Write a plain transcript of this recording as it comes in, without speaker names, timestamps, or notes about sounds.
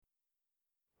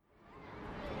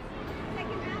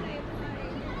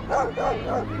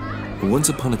Once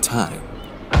upon a time,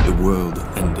 the world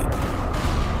ended.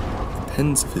 The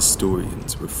pens of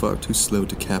historians were far too slow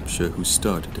to capture who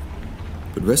started it.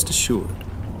 But rest assured,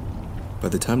 by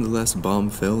the time the last bomb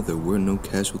fell, there were no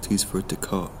casualties for it to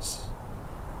cause.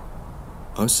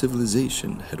 Our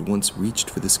civilization had once reached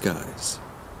for the skies,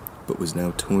 but was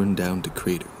now torn down to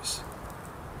craters.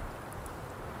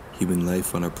 Human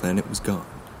life on our planet was gone.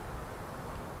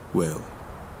 Well,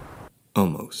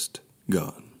 almost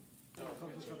gone.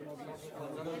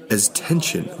 As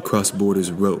tension across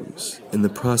borders rose and the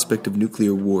prospect of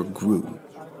nuclear war grew,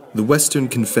 the Western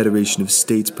Confederation of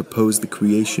States proposed the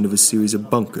creation of a series of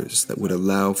bunkers that would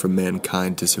allow for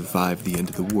mankind to survive the end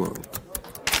of the world.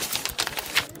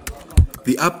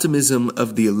 The optimism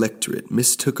of the electorate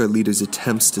mistook our leaders'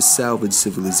 attempts to salvage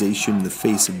civilization in the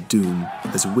face of doom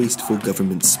as wasteful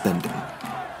government spending.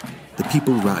 The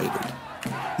people rioted.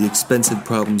 The expensive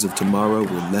problems of tomorrow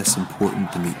were less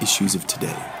important than the issues of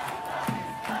today.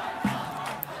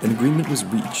 An agreement was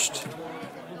reached.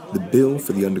 The bill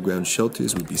for the underground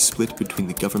shelters would be split between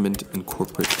the government and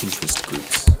corporate interest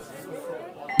groups.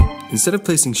 Instead of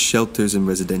placing shelters in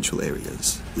residential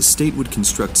areas, the state would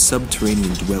construct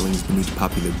subterranean dwellings beneath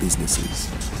popular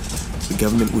businesses. The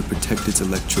government would protect its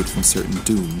electorate from certain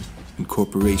doom, and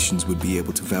corporations would be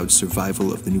able to vouch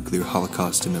survival of the nuclear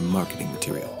holocaust in their marketing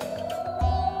material.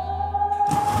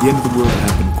 The end of the world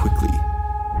happened quickly.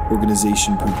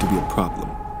 Organization proved to be a problem.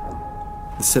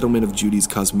 The settlement of Judy's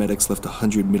Cosmetics left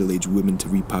 100 middle-aged women to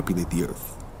repopulate the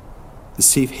earth. The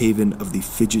safe haven of the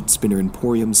Fidget Spinner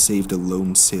Emporium saved a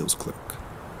lone sales clerk.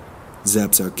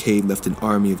 Zapp's Arcade left an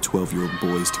army of 12-year-old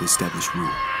boys to establish rule.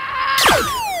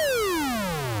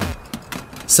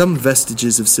 Some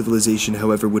vestiges of civilization,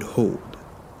 however, would hold.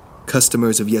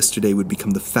 Customers of yesterday would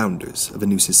become the founders of a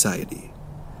new society.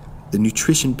 The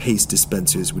nutrition paste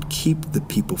dispensers would keep the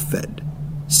people fed.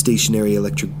 Stationary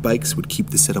electric bikes would keep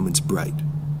the settlements bright.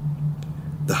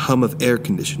 The hum of air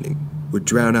conditioning would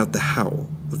drown out the howl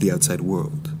of the outside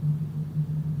world.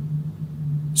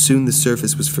 Soon the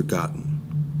surface was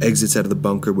forgotten. Exits out of the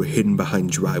bunker were hidden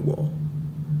behind drywall.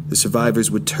 The survivors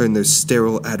would turn their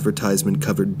sterile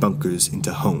advertisement-covered bunkers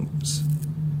into homes.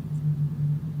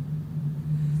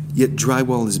 Yet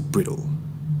drywall is brittle.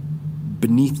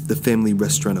 Beneath the family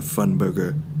restaurant of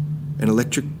Funburger, an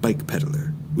electric bike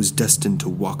peddler was destined to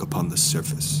walk upon the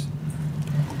surface.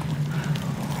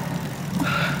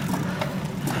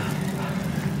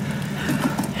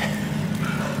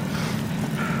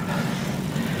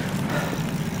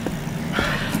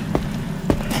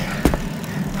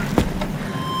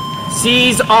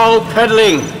 Cease all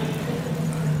peddling.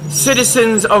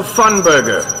 Citizens of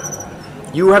Funburger,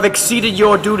 you have exceeded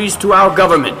your duties to our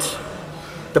government.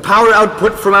 The power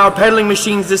output from our peddling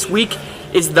machines this week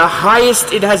is the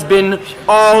highest it has been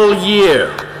all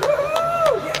year.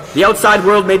 The outside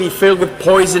world may be filled with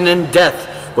poison and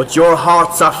death, but your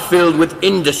hearts are filled with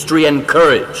industry and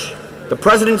courage. The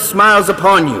President smiles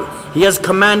upon you. He has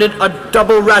commanded a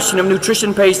double ration of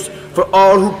nutrition paste for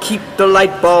all who keep the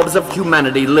light bulbs of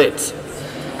humanity lit.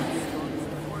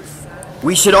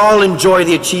 We should all enjoy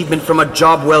the achievement from a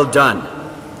job well done.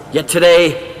 Yet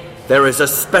today, there is a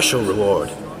special reward.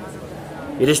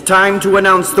 It is time to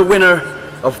announce the winner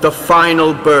of the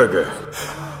final burger.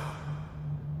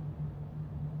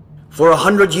 For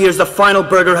 100 years, the final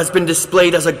burger has been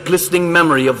displayed as a glistening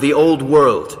memory of the old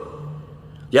world.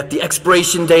 Yet the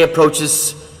expiration day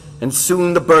approaches, and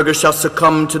soon the burger shall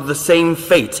succumb to the same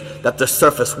fate that the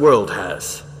surface world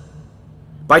has.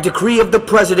 By decree of the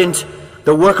President,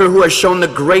 the worker who has shown the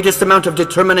greatest amount of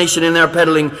determination in their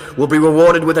peddling will be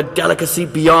rewarded with a delicacy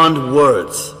beyond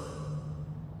words.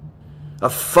 A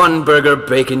Funburger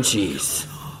bacon cheese.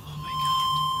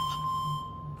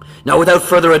 Now, without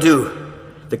further ado,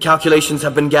 the calculations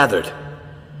have been gathered.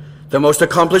 The most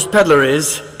accomplished peddler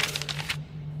is,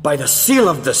 by the seal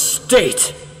of the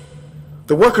state,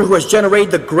 the worker who has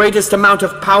generated the greatest amount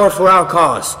of power for our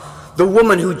cause, the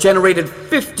woman who generated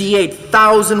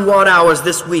 58,000 watt-hours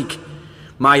this week,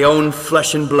 my own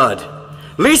flesh and blood,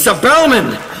 Lisa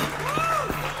Bellman!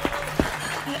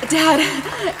 Dad,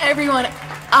 everyone,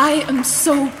 I am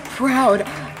so proud.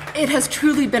 It has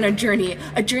truly been a journey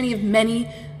of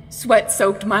many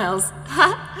sweat-soaked miles.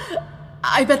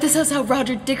 I bet this is how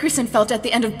Roger Dickerson felt at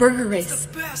the end of Burger Race. It's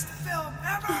the best film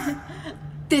ever!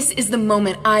 This is the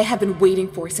moment I have been waiting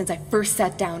for since I first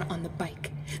sat down on the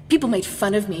bike. People made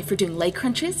fun of me for doing leg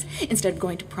crunches instead of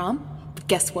going to prom. But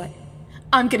guess what?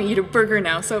 I'm gonna eat a burger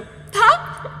now, so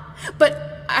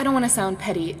But I don't want to sound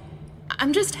petty.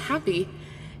 I'm just happy.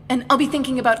 And I'll be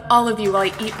thinking about all of you while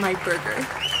I eat my burger.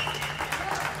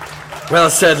 Well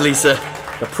said, Lisa.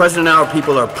 The President and our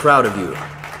people are proud of you.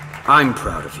 I'm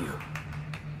proud of you.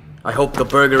 I hope the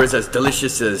burger is as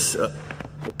delicious as...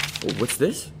 what's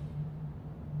this?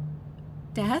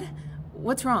 Dad?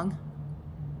 What's wrong?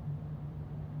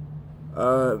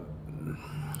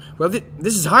 Well,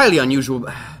 this is highly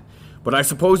unusual, but I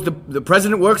suppose the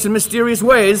president works in mysterious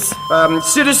ways.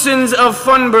 Citizens of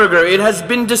Funburger, it has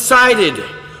been decided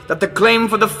that the claim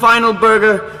for the final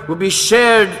burger will be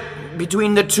shared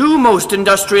between the two most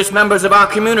industrious members of our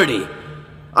community.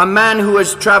 A man who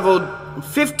has traveled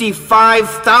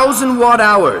 55,000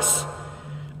 watt-hours.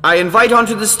 I invite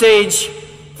onto the stage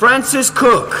Francis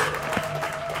Cook.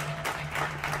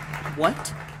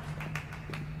 What?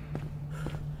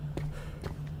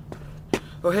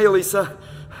 Oh, hey, Lisa.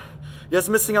 Yes,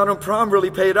 missing out on prom really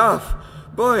paid off.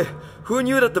 Boy, who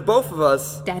knew that the both of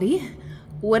us... Daddy?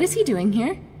 What is he doing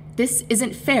here? This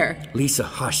isn't fair. Lisa,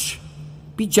 hush.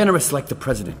 Be generous like the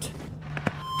president.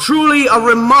 Truly a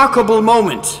remarkable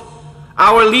moment.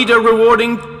 Our leader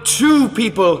rewarding two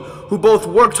people who both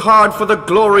worked hard for the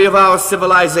glory of our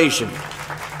civilization.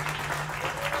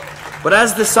 But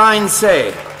as the signs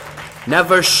say,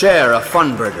 never share a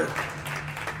Funburger.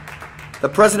 The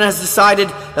president has decided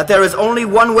that there is only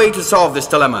one way to solve this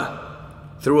dilemma,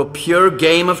 through a pure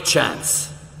game of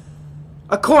chance.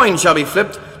 A coin shall be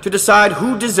flipped to decide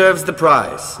who deserves the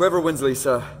prize. Whoever wins,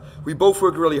 Lisa. We both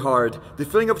worked really hard. The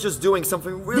feeling of just doing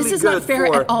something really good This is not fair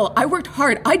at all. I worked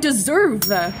hard. I deserve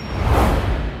the...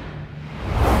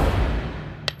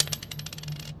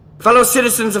 Fellow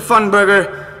citizens of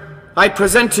Funburger, I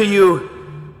present to you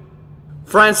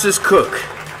Francis Cook.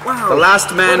 Wow, the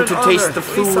last man what to an taste honor. the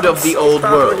food Lisa, of the I'm so old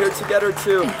proud world. We're here together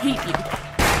too. I hate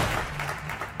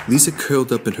you. Lisa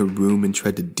curled up in her room and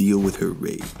tried to deal with her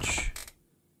rage.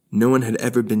 No one had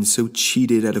ever been so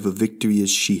cheated out of a victory as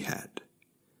she had.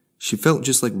 She felt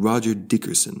just like Roger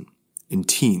Dickerson in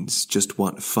Teens Just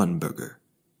Want Funburger.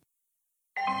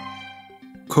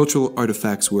 Cultural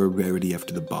artifacts were a rarity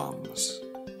after the bombs.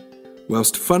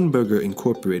 Whilst Funburger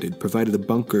Incorporated provided the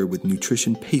bunker with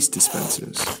nutrition paste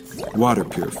dispensers, water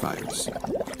purifiers,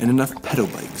 and enough pedal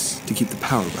bikes to keep the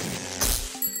power running,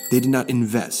 they did not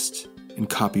invest in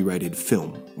copyrighted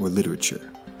film or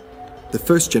literature. The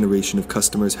first generation of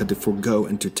customers had to forego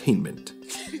entertainment.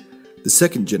 The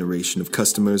second generation of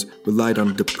customers relied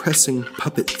on depressing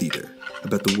puppet theater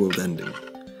about the world ending.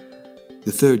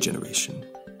 The third generation,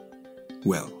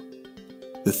 well,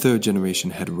 the third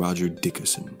generation had Roger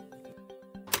Dickerson.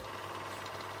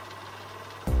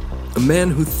 A man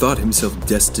who thought himself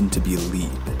destined to be a lead,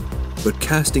 but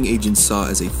casting agents saw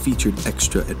as a featured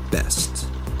extra at best.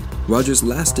 Roger's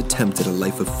last attempt at a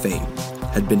life of fame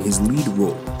had been his lead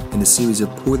role in a series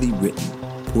of poorly written,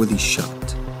 poorly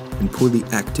shot, and poorly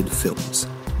acted films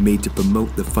made to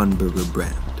promote the Funburger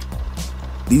brand.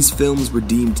 These films were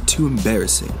deemed too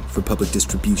embarrassing for public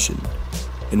distribution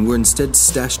and were instead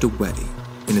stashed away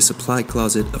in a supply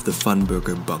closet of the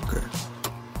Funburger bunker.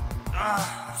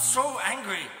 I'm so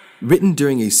angry. Written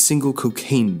during a single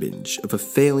cocaine binge of a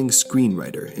failing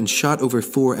screenwriter and shot over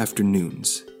 4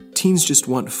 afternoons, Teens Just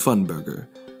Want Funburger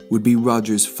would be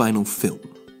Roger's final film.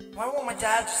 Why won't my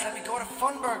dad just let me go to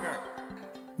Funburger?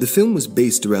 The film was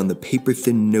based around the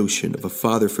paper-thin notion of a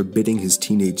father forbidding his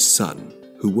teenage son,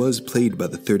 who was played by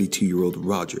the 32-year-old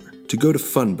Roger, to go to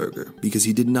Funburger because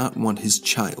he did not want his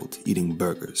child eating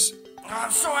burgers. I'm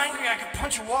so angry I could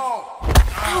punch a wall.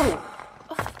 Ow!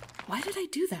 Oh, why did I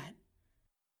do that?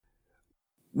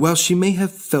 While she may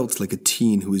have felt like a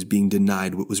teen who was being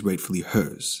denied what was rightfully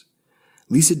hers,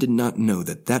 Lisa did not know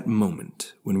that that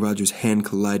moment, when Roger's hand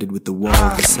collided with the wall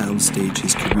of the soundstage,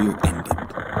 his career ended.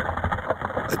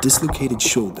 A dislocated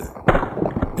shoulder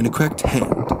and a cracked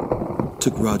hand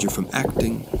took Roger from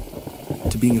acting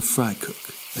to being a fry cook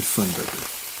at Funburger.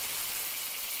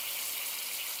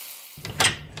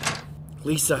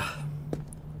 Lisa,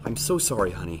 I'm so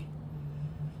sorry, honey.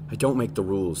 I don't make the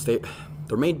rules. They're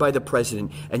made by the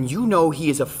president, and you know he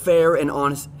is a fair and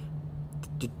honest...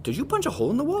 Did you punch a hole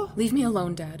in the wall? Leave me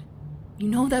alone, Dad. You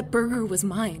know that burger was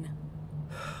mine.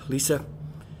 Lisa,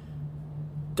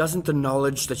 doesn't the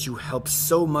knowledge that you helped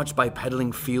so much by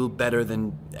peddling feel better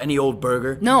than any old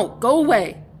burger? No, go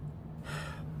away.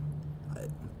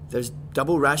 There's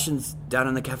double rations down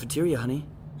in the cafeteria, honey.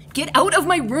 Get out of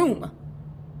my room.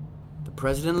 The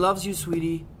president loves you,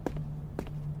 sweetie.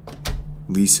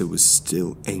 Lisa was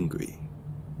still angry.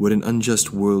 What an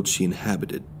unjust world she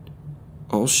inhabited.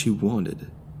 All she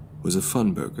wanted was a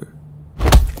Funburger.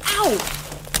 Ow!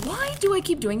 Why do I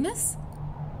keep doing this?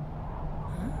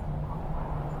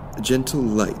 A gentle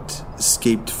light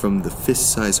escaped from the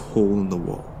fist-sized hole in the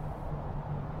wall.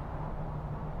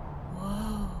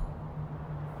 Whoa.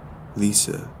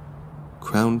 Lisa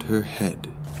crowned her head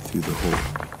through the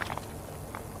hole.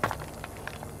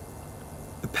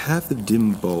 path of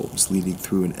dim bulbs leading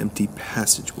through an empty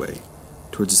passageway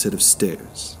towards a set of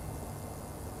stairs.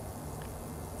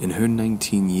 In her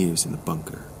 19 years in the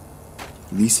bunker,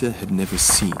 Lisa had never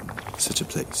seen such a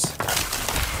place.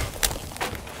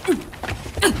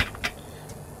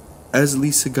 As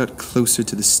Lisa got closer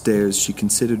to the stairs, she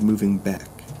considered moving back.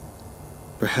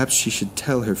 Perhaps she should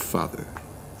tell her father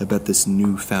about this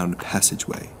newfound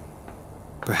passageway.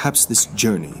 Perhaps this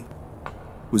journey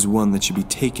was one that should be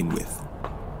taken with.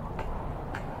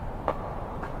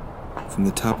 From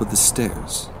the top of the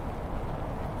stairs,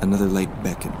 another light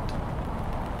beckoned.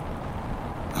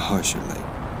 A harsher light.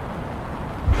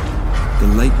 The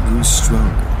light grew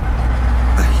stronger.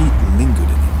 A heat lingered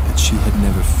in it that she had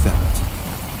never felt.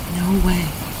 No way.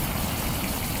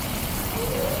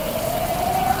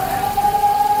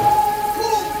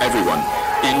 Everyone,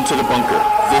 into the bunker.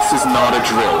 This is not a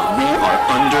drill. We are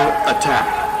under attack.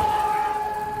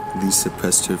 Lisa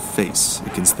pressed her face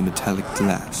against the metallic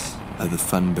glass of the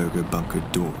Funburger bunker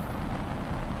door.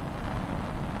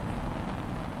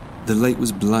 The light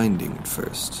was blinding at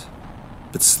first,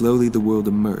 but slowly the world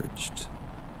emerged.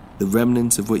 The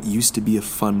remnants of what used to be a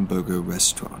Funburger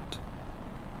restaurant.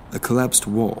 A collapsed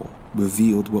wall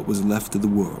revealed what was left of the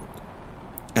world.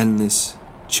 Endless,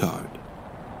 charred,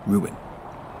 ruin.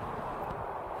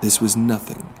 This was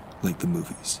nothing like the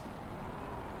movies.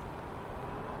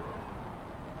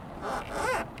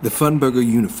 The Funburger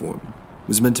uniform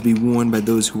was meant to be worn by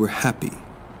those who were happy,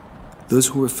 those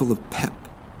who were full of pep,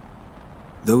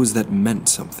 those that meant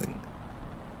something.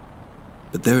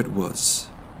 But there it was,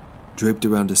 draped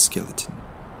around a skeleton.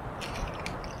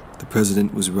 The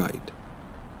president was right.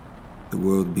 The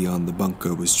world beyond the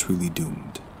bunker was truly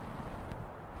doomed.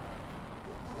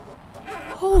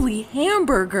 Holy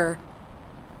hamburger!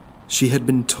 She had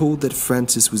been told that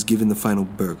Francis was given the final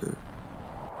burger.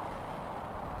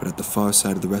 But at the far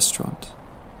side of the restaurant,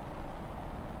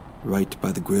 right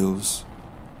by the grills,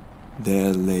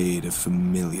 there laid a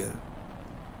familiar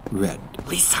red.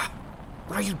 Lisa,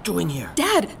 what are you doing here?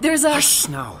 Dad, there's a... Hush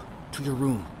now. To your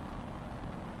room.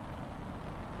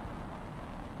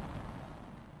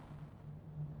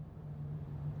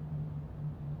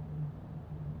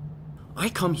 I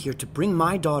come here to bring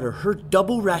my daughter her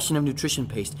double ration of nutrition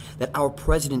paste that our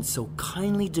president so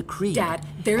kindly decreed. Dad,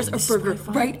 there's And a this burger is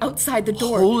my right outside the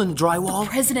door. Hole in the drywall?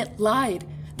 The president lied.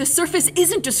 The surface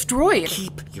isn't destroyed.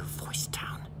 Keep your voice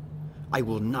down. I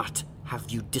will not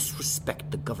have you disrespect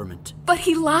the government. But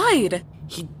he lied.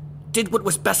 He did what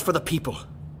was best for the people.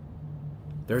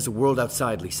 There's a world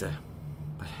outside, Lisa.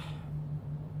 But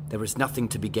there is nothing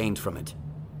to be gained from it.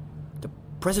 The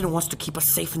president wants to keep us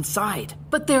safe inside.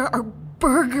 But there are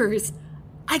burgers.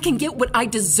 I can get what I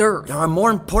deserve. There are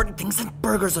more important things than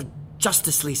burgers or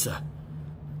justice, Lisa.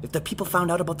 If the people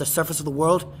found out about the surface of the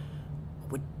world,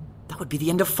 that would be the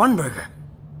end of Funburger.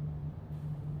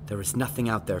 There is nothing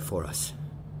out there for us.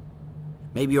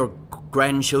 Maybe your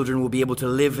grandchildren will be able to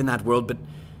live in that world, but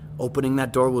opening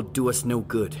that door will do us no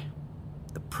good.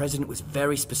 The president was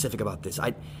very specific about this.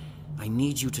 I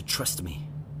need you to trust me.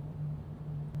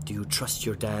 Do you trust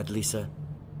your dad, Lisa?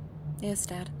 Yes,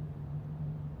 Dad.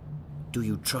 Do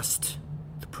you trust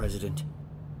the president?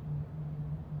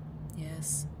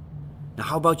 Yes. Now,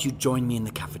 how about you join me in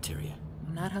the cafeteria?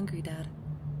 I'm not hungry, Dad.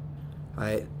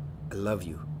 I love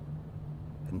you.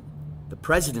 And the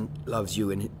president loves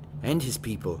you and his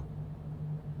people.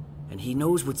 And he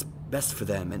knows what's best for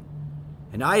them.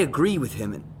 And I agree with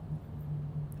him. And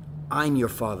I'm your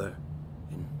father.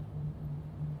 And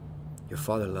your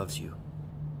father loves you.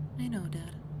 I know,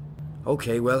 Dad.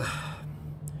 Okay, well,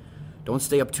 don't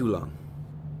stay up too long.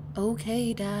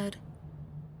 Okay, Dad.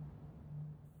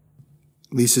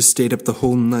 Lisa stayed up the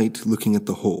whole night looking at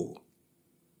the hole.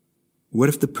 What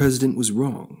if the president was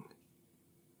wrong?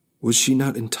 Was she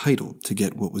not entitled to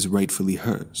get what was rightfully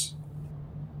hers?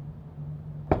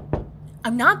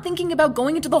 I'm not thinking about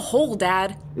going into the hole,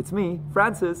 Dad. It's me,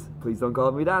 Francis. Please don't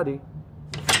call me Daddy.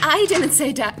 I didn't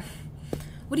say Dad.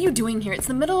 What are you doing here? It's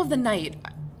the middle of the night.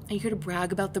 Are you here to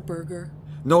brag about the burger?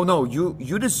 No,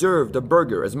 you deserve the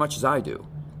burger as much as I do.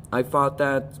 I thought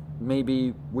that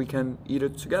maybe we can eat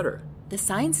it together. The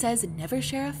sign says never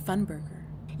share a Funburger.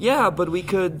 Yeah, but we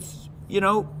could,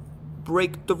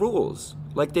 break the rules,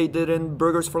 like they did in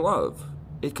Burgers for Love.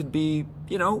 It could be,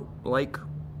 like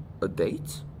a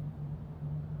date.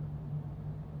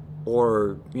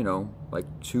 Or, like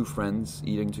two friends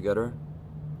eating together.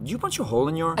 Do you punch a hole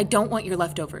in your... I don't want your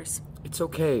leftovers. It's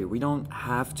okay, we don't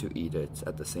have to eat it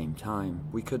at the same time.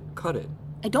 We could cut it.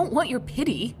 I don't want your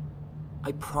pity.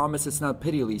 I promise it's not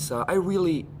pity, Lisa.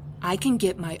 I can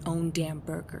get my own damn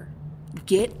burger.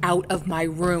 Get out of my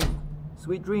room.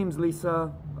 Sweet dreams,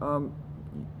 Lisa.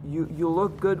 You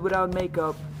look good without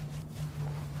makeup.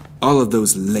 All of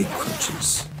those leg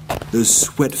crunches, those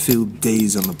sweat-filled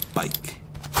days on the bike,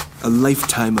 a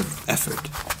lifetime of effort.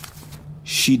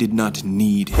 She did not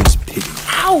need his pity.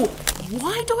 Ow!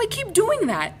 Why do I keep doing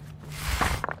that?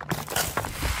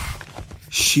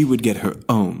 She would get her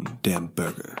own damn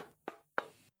burger.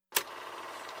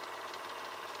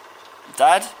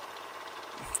 Dad?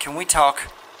 Can we talk?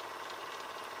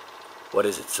 What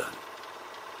is it, son?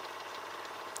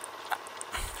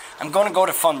 I'm going to go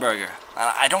to Funburger.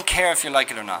 I don't care if you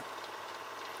like it or not.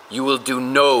 You will do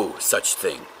no such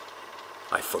thing.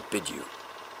 I forbid you.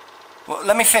 Well,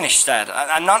 let me finish, Dad.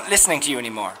 I'm not listening to you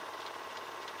anymore.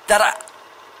 Dad,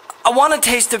 I want to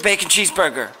taste the bacon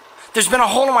cheeseburger. There's been a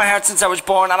hole in my heart since I was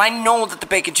born, and I know that the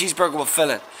bacon cheeseburger will fill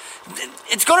it.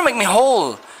 It's going to make me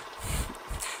whole.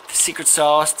 The secret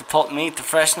sauce, the pulled meat, the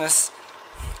freshness.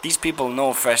 These people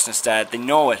know freshness, Dad. They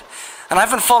know it. And I've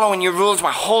been following your rules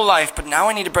my whole life, but now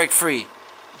I need to break free.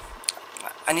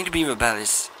 I need to be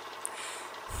rebellious.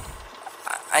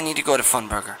 I need to go to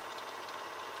Funburger.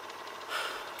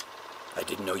 I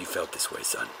didn't know you felt this way,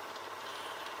 son.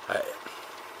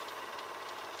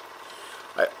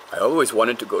 I always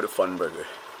wanted to go to Funburger,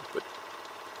 but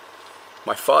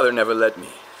my father never let me.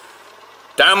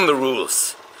 Damn the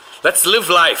rules. Let's live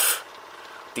life.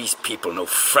 These people know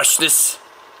freshness.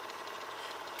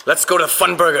 Let's go to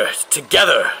Funburger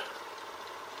together.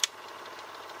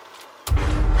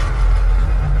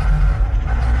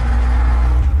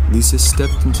 Lisa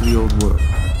stepped into the old world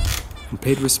and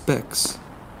paid respects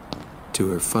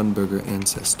to her Funburger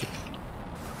ancestor.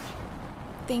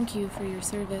 Thank you for your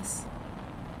service.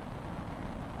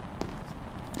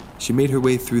 She made her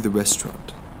way through the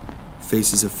restaurant.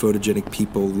 Faces of photogenic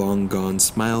people long gone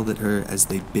smiled at her as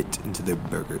they bit into their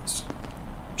burgers.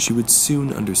 She would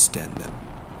soon understand them.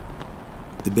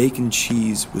 The bacon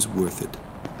cheese was worth it.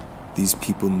 These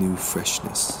people knew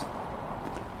freshness.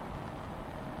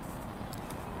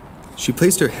 She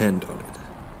placed her hand on it.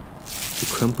 The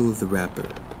crumple of the wrapper.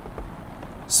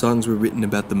 Songs were written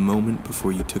about the moment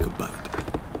before you took a bite.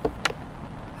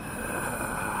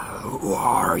 Who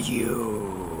are you?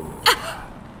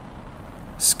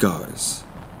 Scars.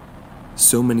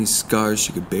 So many scars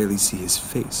she could barely see his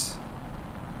face.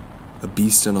 A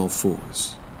beast on all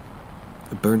fours.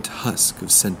 A burnt husk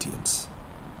of sentience.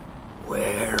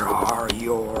 Where are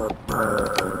your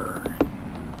burns?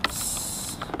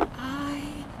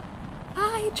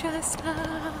 I just,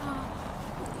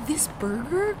 this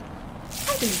burger?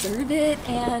 I deserve it,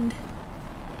 and...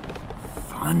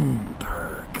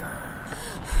 Funburger.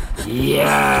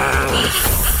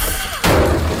 Yes!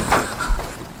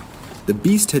 The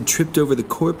beast had tripped over the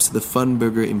corpse of the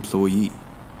Funburger employee.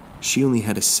 She only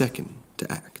had a second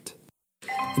to act.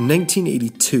 In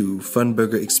 1982,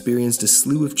 Funburger experienced a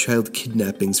slew of child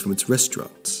kidnappings from its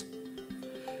restaurants.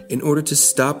 In order to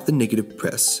stop the negative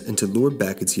press and to lure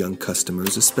back its young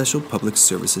customers, a special public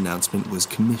service announcement was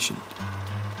commissioned.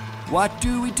 What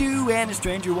do we do when a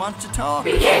stranger wants to talk?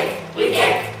 We kick.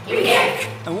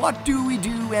 And what do we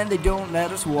do when they don't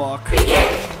let us walk? We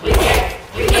kick.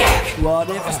 What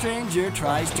if a stranger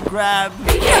tries to grab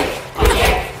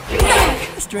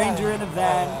a stranger in a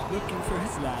van looking for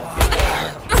his lad?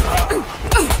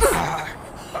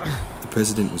 The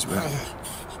president was right.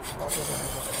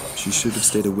 She should have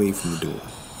stayed away from the door.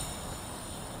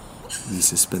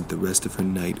 Lisa spent the rest of her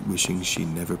night wishing she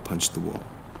never punched the wall.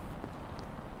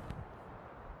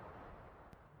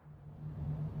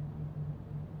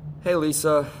 Hey,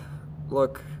 Lisa.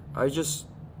 Look, I just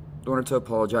wanted to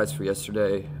apologize for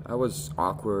yesterday. I was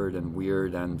awkward and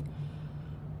weird and...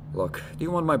 Look, do you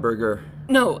want my burger?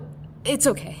 No, it's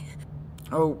okay.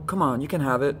 Oh, come on, you can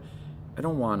have it. I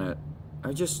don't want it.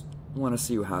 I just want to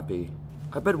see you happy.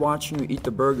 I bet watching you eat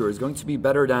the burger is going to be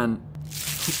better than...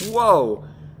 Whoa!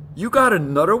 You got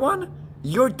another one?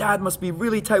 Your dad must be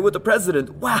really tight with the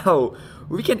president. Wow!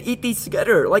 We can eat these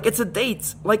together, like it's a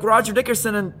date. Like Roger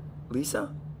Dickerson and...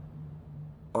 Lisa?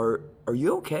 Are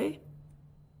you okay?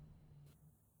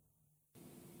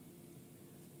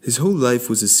 His whole life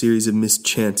was a series of missed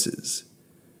chances,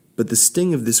 but the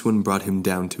sting of this one brought him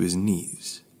down to his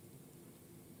knees.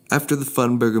 After the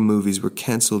Funburger movies were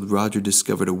canceled, Roger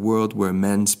discovered a world where a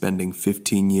man spending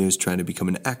 15 years trying to become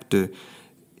an actor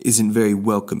isn't very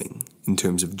welcoming in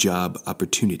terms of job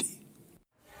opportunity.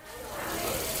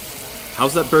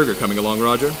 How's that burger coming along,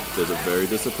 Roger? There's a very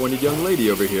disappointed young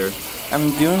lady over here.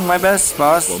 I'm doing my best,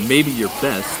 boss. Well, maybe your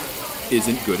best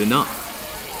isn't good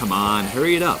enough. Come on,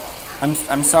 hurry it up.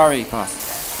 I'm sorry, boss.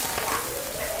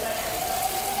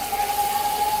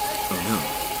 Oh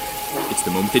no. It's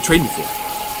the moment they trained me for.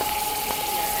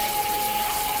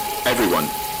 Everyone,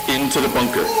 into the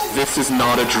bunker. This is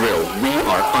not a drill. We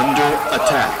are under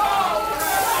attack.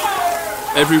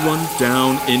 Everyone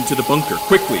down into the bunker,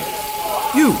 quickly.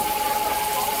 You!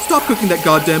 Stop cooking that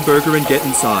goddamn burger and get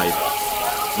inside.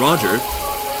 Roger,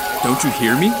 don't you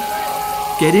hear me?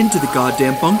 Get into the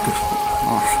goddamn bunker.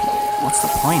 Oh, what's the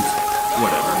point?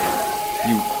 Whatever.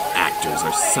 You actors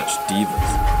are such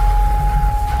divas.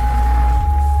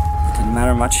 It didn't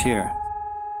matter much here.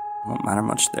 Won't matter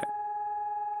much there.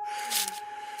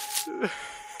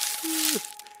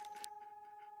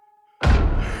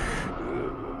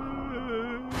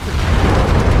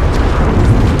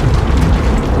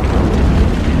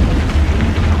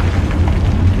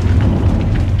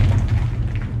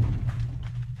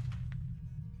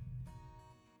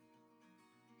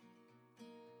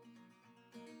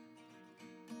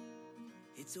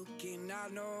 It's okay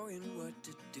not knowing what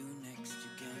to do next. You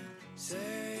can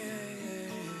say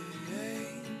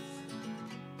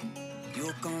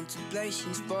your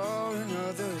contemplations for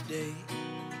another day.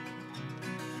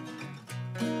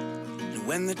 And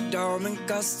when the dormant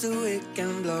gusts of it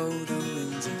can blow the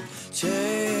winds of change,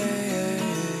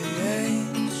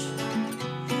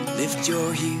 lift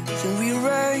your heels and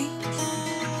rearrange.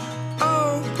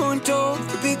 Oh, point off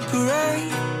the big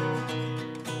parade.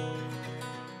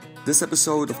 This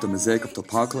episode of the Mosaic of the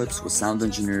Apocalypse was sound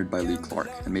engineered by Lee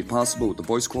Clark and made possible with the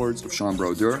voice chords of Sean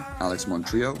Brodeur, Alex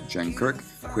Montrio, Jen Kirk,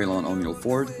 Quaylon O'Neill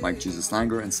Ford, Mike Jesus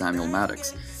Langer, and Samuel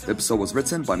Maddox. The episode was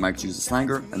written by Mike Jesus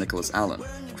Langer and Nicholas Allen.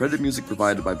 Credit music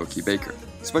provided by Bucky Baker.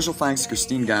 Special thanks to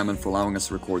Christine Gammon for allowing us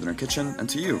to record in her kitchen, and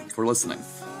to you for listening.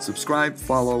 Subscribe,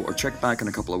 follow, or check back in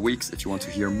a couple of weeks if you want to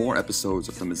hear more episodes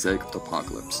of the Mosaic of the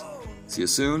Apocalypse. See you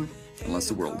soon, unless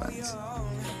the world ends.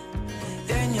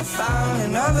 Then you found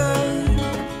another.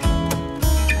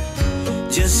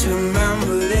 Just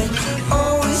remember that you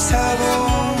always have a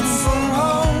home from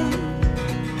home.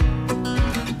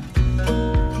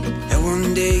 And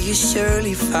one day you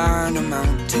surely find a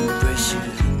mountain pressure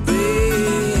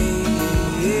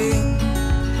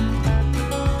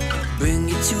bring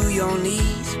you to your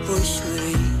knees, push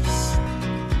release.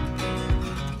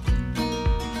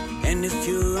 And if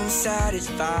you're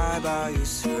unsatisfied by your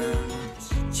surroundings,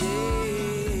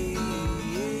 change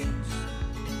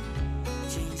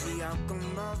the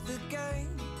outcome of the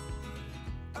game.